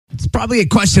It's probably a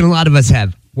question a lot of us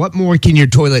have. What more can your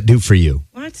toilet do for you?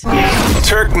 What?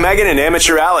 Turk, Megan, and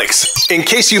Amateur Alex. In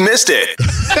case you missed it.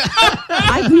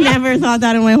 I've never thought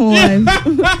that in my whole life.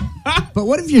 But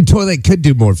what if your toilet could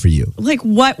do more for you? Like,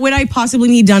 what would I possibly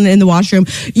need done in the washroom?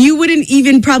 You wouldn't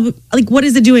even probably, like, what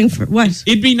is it doing for what?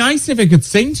 It'd be nice if it could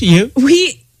sing to you.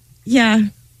 Yeah.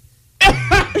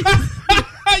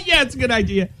 Yeah, it's a good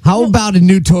idea. How about a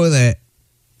new toilet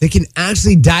that can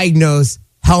actually diagnose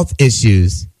health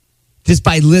issues just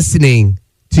by listening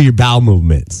to your bowel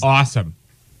movements? Awesome.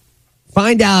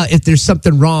 Find out if there's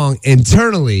something wrong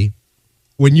internally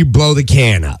when you blow the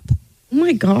can up. Oh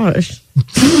my gosh.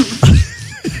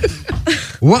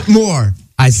 What more,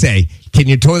 I say, can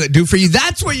your toilet do for you?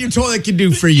 That's what your toilet can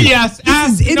do for you. Yes,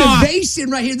 This is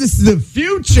innovation right here. This is the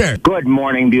future. Good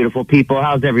morning, beautiful people.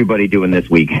 How's everybody doing this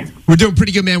week? We're doing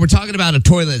pretty good, man. We're talking about a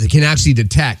toilet that can actually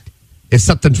detect if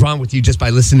something's wrong with you just by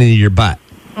listening to your butt.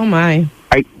 Oh my.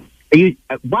 Are you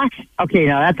what? Okay,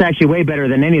 now that's actually way better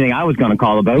than anything I was going to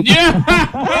call about.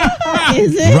 Yeah.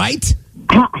 Is it? Right?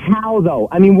 How though?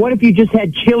 I mean, what if you just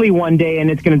had chili one day and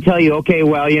it's going to tell you, okay,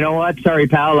 well, you know what? Sorry,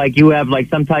 pal. Like you have like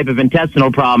some type of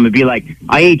intestinal problem. It'd be like,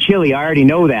 I ate chili. I already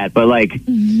know that. But like,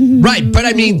 Right. But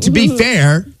I mean, to be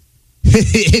fair,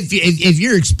 if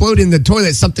you're exploding the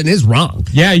toilet, something is wrong.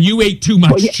 Yeah, you ate too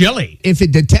much chili. If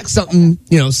it detects something,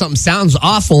 something sounds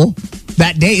awful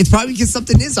that day, it's probably because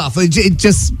something is awful.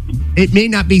 It may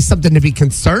not be something to be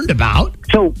concerned about.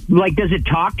 so like, does it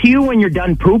talk to you when you're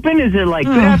done pooping? Is it like,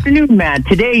 good afternoon, Matt.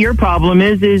 Today your problem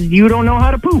is you don't know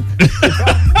how to poop.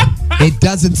 It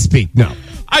doesn't speak. No.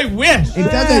 I wish.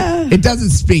 It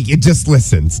doesn't speak. It just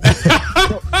listens.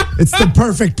 It's the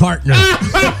perfect partner.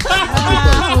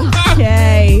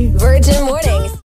 Okay. Virgin Mornings